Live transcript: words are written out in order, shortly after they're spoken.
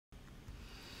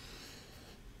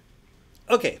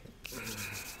Okay,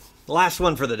 last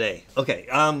one for the day. Okay,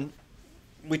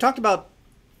 we talked about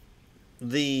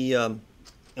the in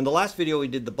the last video we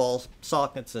did the ball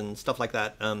sockets and stuff like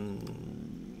that.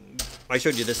 I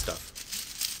showed you this stuff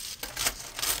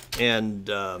and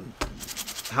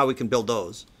how we can build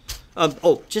those.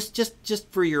 Oh, just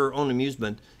for your own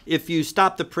amusement, if you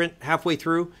stop the print halfway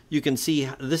through, you can see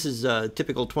this is a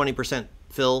typical 20%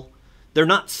 fill. They're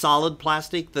not solid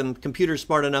plastic. The computer's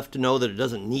smart enough to know that it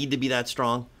doesn't need to be that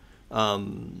strong.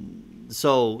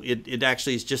 So it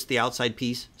actually is just the outside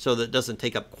piece, so that it doesn't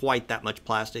take up quite that much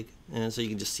plastic. And so you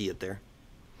can just see it there.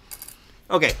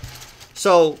 Okay,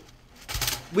 so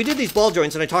we did these ball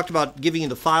joints, and I talked about giving you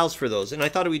the files for those. And I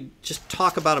thought we'd just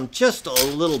talk about them just a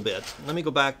little bit. Let me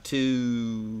go back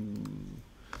to...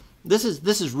 This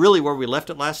is really where we left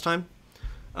it last time.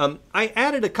 I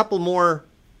added a couple more...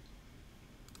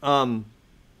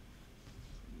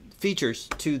 features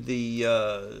to the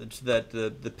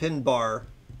pin bar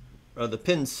or the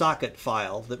pin socket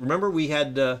file. That remember we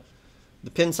had the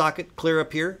pin socket clear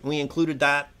up here. We included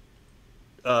that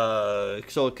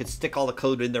so it could stick all the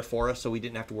code in there for us, so we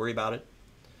didn't have to worry about it.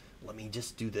 Let me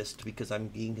just do this because I'm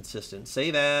being consistent.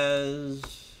 Save as,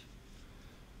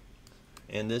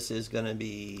 and this is going to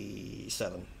be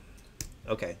 7.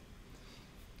 Okay,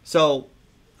 so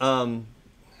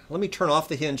let me turn off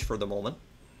the hinge for the moment.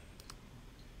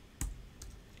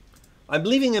 I'm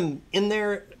leaving them in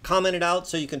there commented out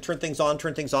so you can turn things on,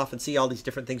 turn things off, and see all these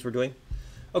different things we're doing.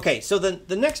 Okay, so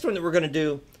the next one that we're going to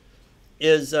do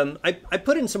is I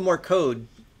put in some more code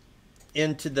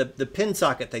into the pin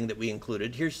socket thing that we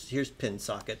included. Here's pin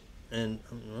socket, and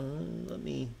let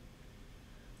me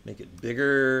make it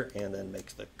bigger, and then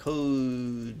makes the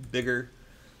code bigger.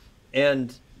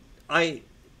 And I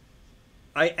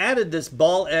added this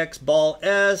ball X, ball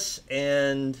S,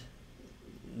 and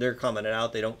they're commented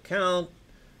out, they don't count,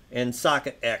 and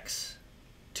socket X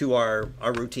to our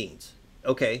routines.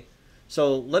 Okay,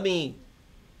 so let me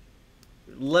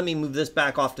move this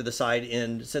back off to the side,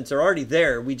 and since they're already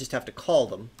there, we just have to call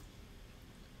them.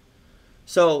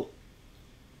 So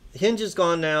hinge is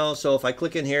gone now, so if I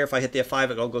click in here, if I hit the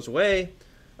F5, it all goes away.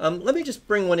 Let me just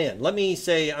bring one in. Let me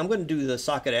say I'm going to do the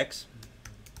socket X.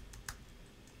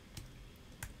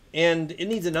 And it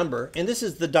needs a number, and this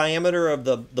is the diameter of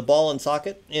the ball and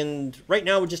socket, and right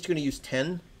now we're just going to use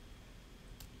 10.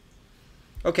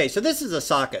 Okay, so this is a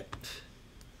socket.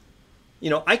 You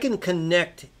know, I can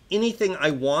connect anything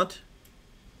I want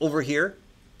over here,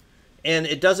 and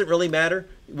it doesn't really matter.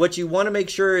 What you want to make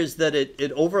sure is that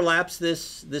it overlaps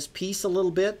this piece a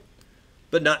little bit,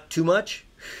 but not too much.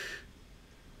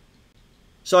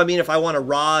 So I mean, if I want a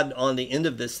rod on the end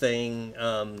of this thing,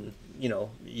 you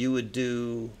know, you would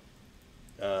do,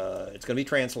 it's going to be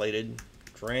translated.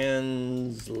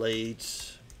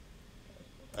 Translate,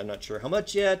 I'm not sure how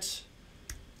much yet.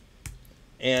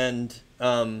 And it's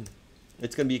going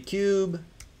to be a cube.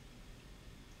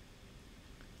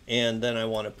 And then I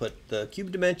want to put the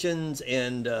cube dimensions,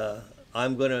 and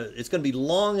it's going to be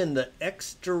long in the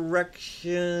X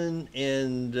direction,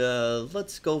 and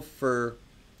let's go for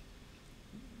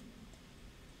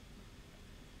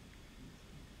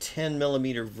 10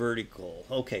 millimeter vertical.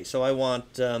 Okay, so I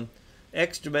want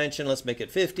X dimension, let's make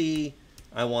it 50.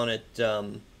 I want it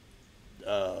in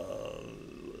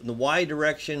the Y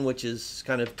direction, which is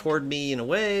kind of toward me in a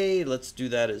way. Let's do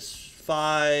that as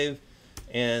 5.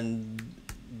 And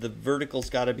the vertical's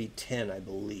got to be 10, I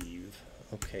believe.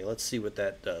 Okay, let's see what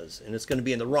that does. And it's going to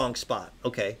be in the wrong spot.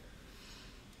 Okay.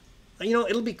 You know,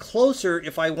 it'll be closer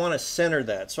if I want to center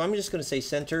that. So I'm just going to say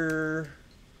center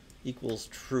equals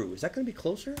true. Is that going to be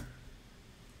closer?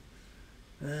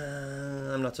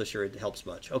 I'm not so sure it helps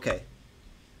much. Okay.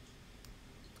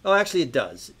 Oh, actually it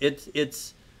does.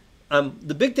 It's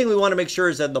the big thing we want to make sure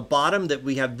is at the bottom that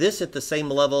we have this at the same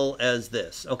level as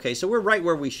this. Okay, so we're right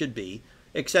where we should be,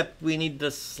 except we need to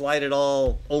slide it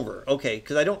all over. Okay,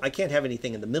 because I can't have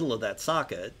anything in the middle of that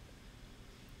socket.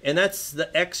 And that's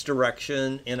the X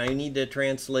direction, and I need to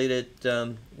translate it.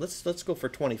 Let's go for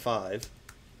 25.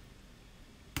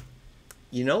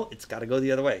 You know, it's got to go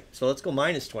the other way. So let's go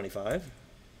minus 25.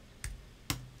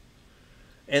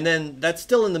 And then that's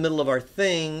still in the middle of our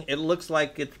thing. It looks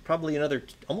like it's probably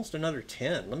almost another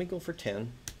 10. Let me go for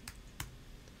 10.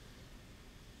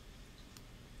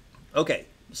 Okay,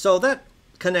 so that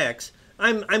connects.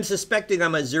 I'm suspecting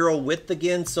I'm a 0 width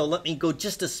again, so let me go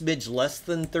just a smidge less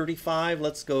than 35.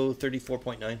 Let's go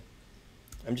 34.9.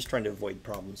 I'm just trying to avoid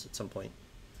problems at some point.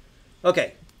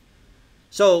 Okay,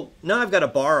 so now I've got a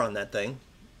bar on that thing,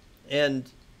 and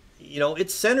you know,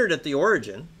 it's centered at the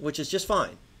origin, which is just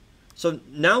fine. So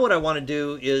now what I want to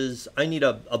do is I need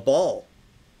a ball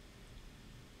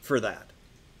for that.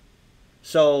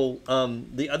 So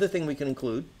the other thing we can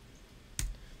include,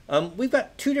 we've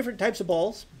got two different types of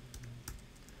balls.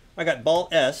 I got ball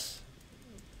S.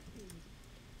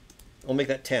 We'll make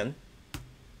that 10.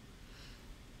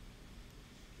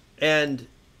 And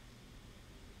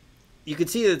you can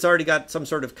see that it's already got some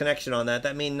sort of connection on that.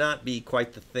 That may not be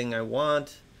quite the thing I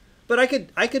want. But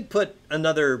I could put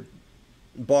another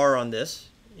bar on this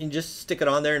and just stick it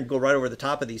on there and go right over the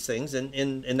top of these things,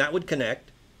 and that would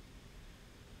connect.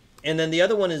 And then the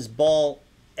other one is ball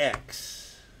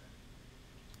X.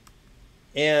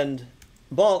 And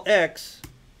ball X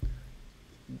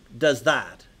does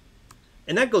that.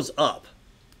 And that goes up.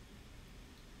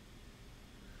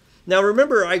 Now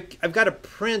remember, I've got to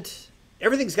print,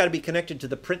 everything's got to be connected to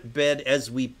the print bed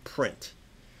as we print.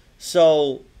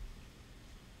 So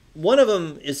one of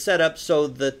them is set up so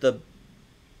that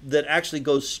that actually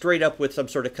goes straight up with some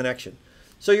sort of connection.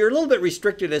 So you're a little bit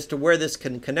restricted as to where this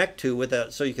can connect to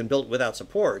without, so you can build it without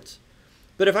supports.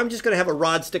 But if I'm just going to have a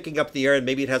rod sticking up the air and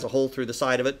maybe it has a hole through the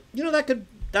side of it, you know,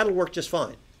 that'll work just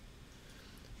fine.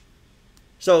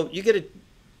 So you get to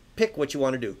pick what you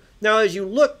want to do. Now, as you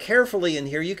look carefully in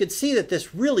here, you can see that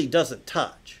this really doesn't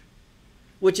touch,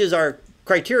 which is our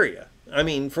criteria, I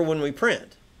mean, for when we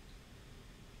print.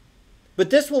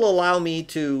 But this will allow me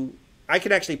to, I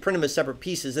can actually print them as separate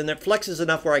pieces, and it flexes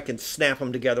enough where I can snap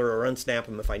them together or unsnap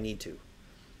them if I need to.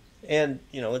 And,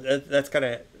 you know, that's kind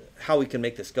of how we can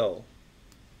make this go.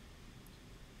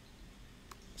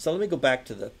 So let me go back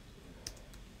to the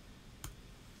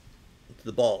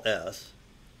ball S.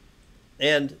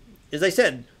 And as I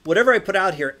said, whatever I put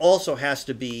out here also has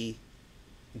to be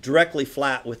directly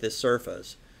flat with this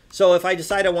surface. So if I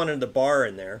decide I wanted the bar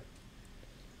in there,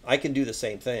 I can do the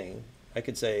same thing. I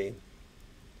could say,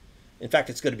 in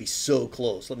fact, it's going to be so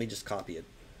close. Let me just copy it.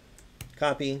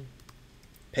 Copy,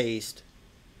 paste.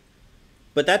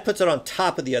 But that puts it on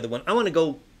top of the other one. I want to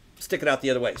go stick it out the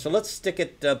other way. So let's stick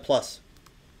it plus.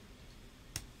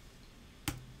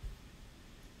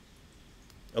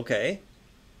 Okay.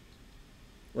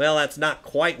 Well, that's not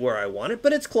quite where I want it,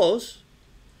 but it's close.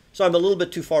 So I'm a little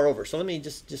bit too far over. So let me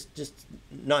just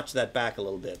notch that back a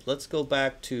little bit. Let's go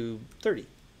back to 30.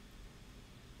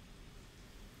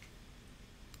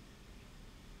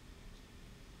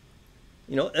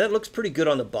 You know, that looks pretty good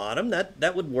on the bottom.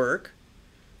 That would work.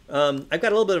 I've got a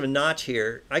little bit of a notch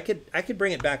here. I could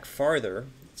bring it back farther.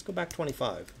 Let's go back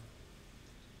 25.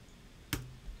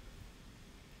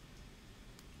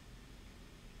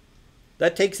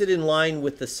 That takes it in line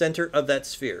with the center of that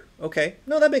sphere. Okay,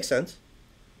 no, that makes sense.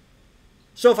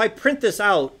 So if I print this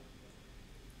out,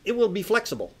 it will be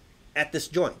flexible at this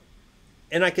joint.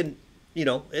 And I can, you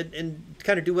know, and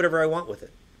kind of do whatever I want with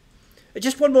it.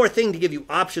 Just one more thing to give you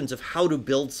options of how to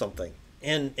build something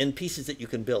and pieces that you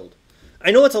can build.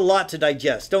 I know it's a lot to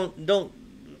digest. I'm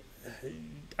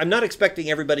not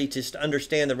expecting everybody to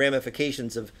understand the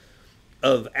ramifications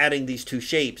of adding these two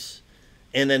shapes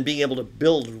and then being able to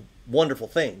build wonderful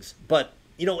things. But,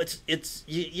 you know,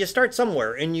 you start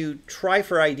somewhere and you try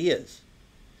for ideas.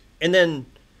 And then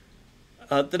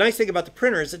the nice thing about the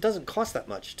printer is it doesn't cost that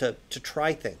much to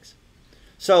try things.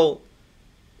 So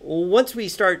once we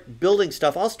start building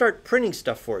stuff, I'll start printing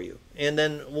stuff for you, and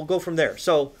then we'll go from there.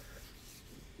 So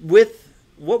with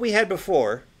what we had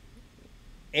before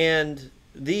and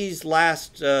these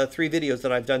last 3 videos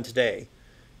that I've done today,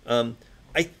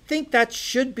 I think that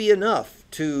should be enough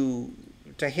to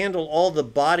handle all the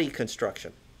body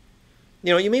construction.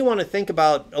 You know, you may want to think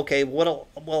about, okay, well,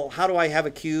 how do I have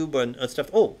a cube and stuff?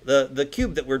 Oh, the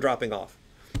cube that we're dropping off.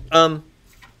 I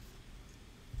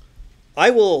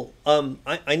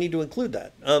need to include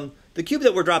that. The cube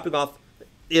that we're dropping off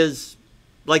is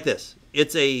like this.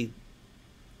 It's a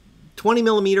 20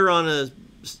 millimeter on a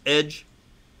edge,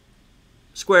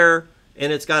 square,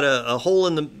 and it's got a hole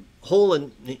in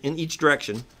each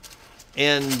direction.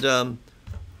 And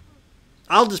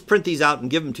I'll just print these out and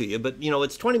give them to you. But, you know,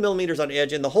 it's 20 millimeters on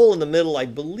edge, and the hole in the middle, I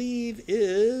believe,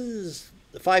 is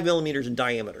 5 millimeters in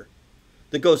diameter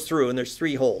that goes through, and there's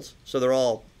 3 holes. So they're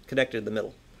all connected in the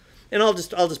middle. And I'll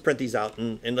just print these out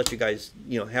and let you guys,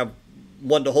 you know, have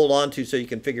one to hold on to so you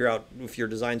can figure out if your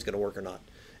design's going to work or not.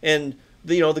 And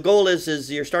you know, the goal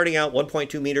is you're starting out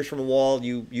 1.2 meters from a wall.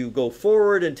 You go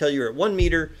forward until you're at 1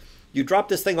 meter. You drop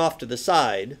this thing off to the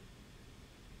side,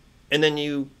 and then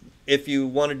if you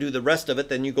want to do the rest of it,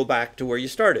 then you go back to where you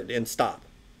started and stop.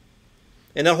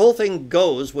 And that whole thing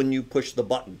goes when you push the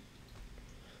button.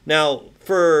 Now,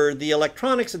 for the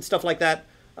electronics and stuff like that,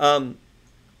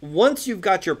 once you've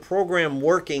got your program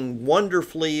working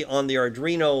wonderfully on the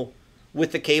Arduino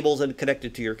with the cables and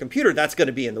connected to your computer, that's going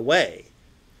to be in the way.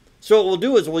 So what we'll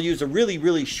do is we'll use a really,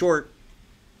 really short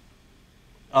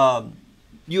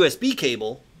USB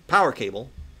cable, power cable,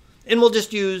 and we'll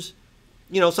just use,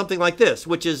 you know, something like this,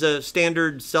 which is a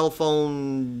standard cell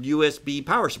phone USB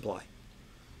power supply.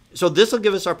 So this will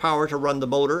give us our power to run the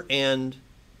motor and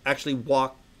actually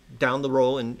walk down the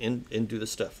row and do the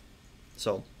stuff.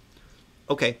 So,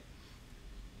 okay.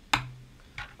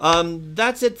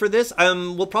 That's it for this.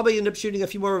 We'll probably end up shooting a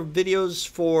few more videos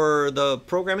for the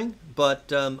programming,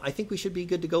 but I think we should be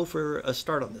good to go for a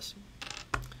start on this.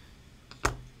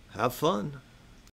 Have fun.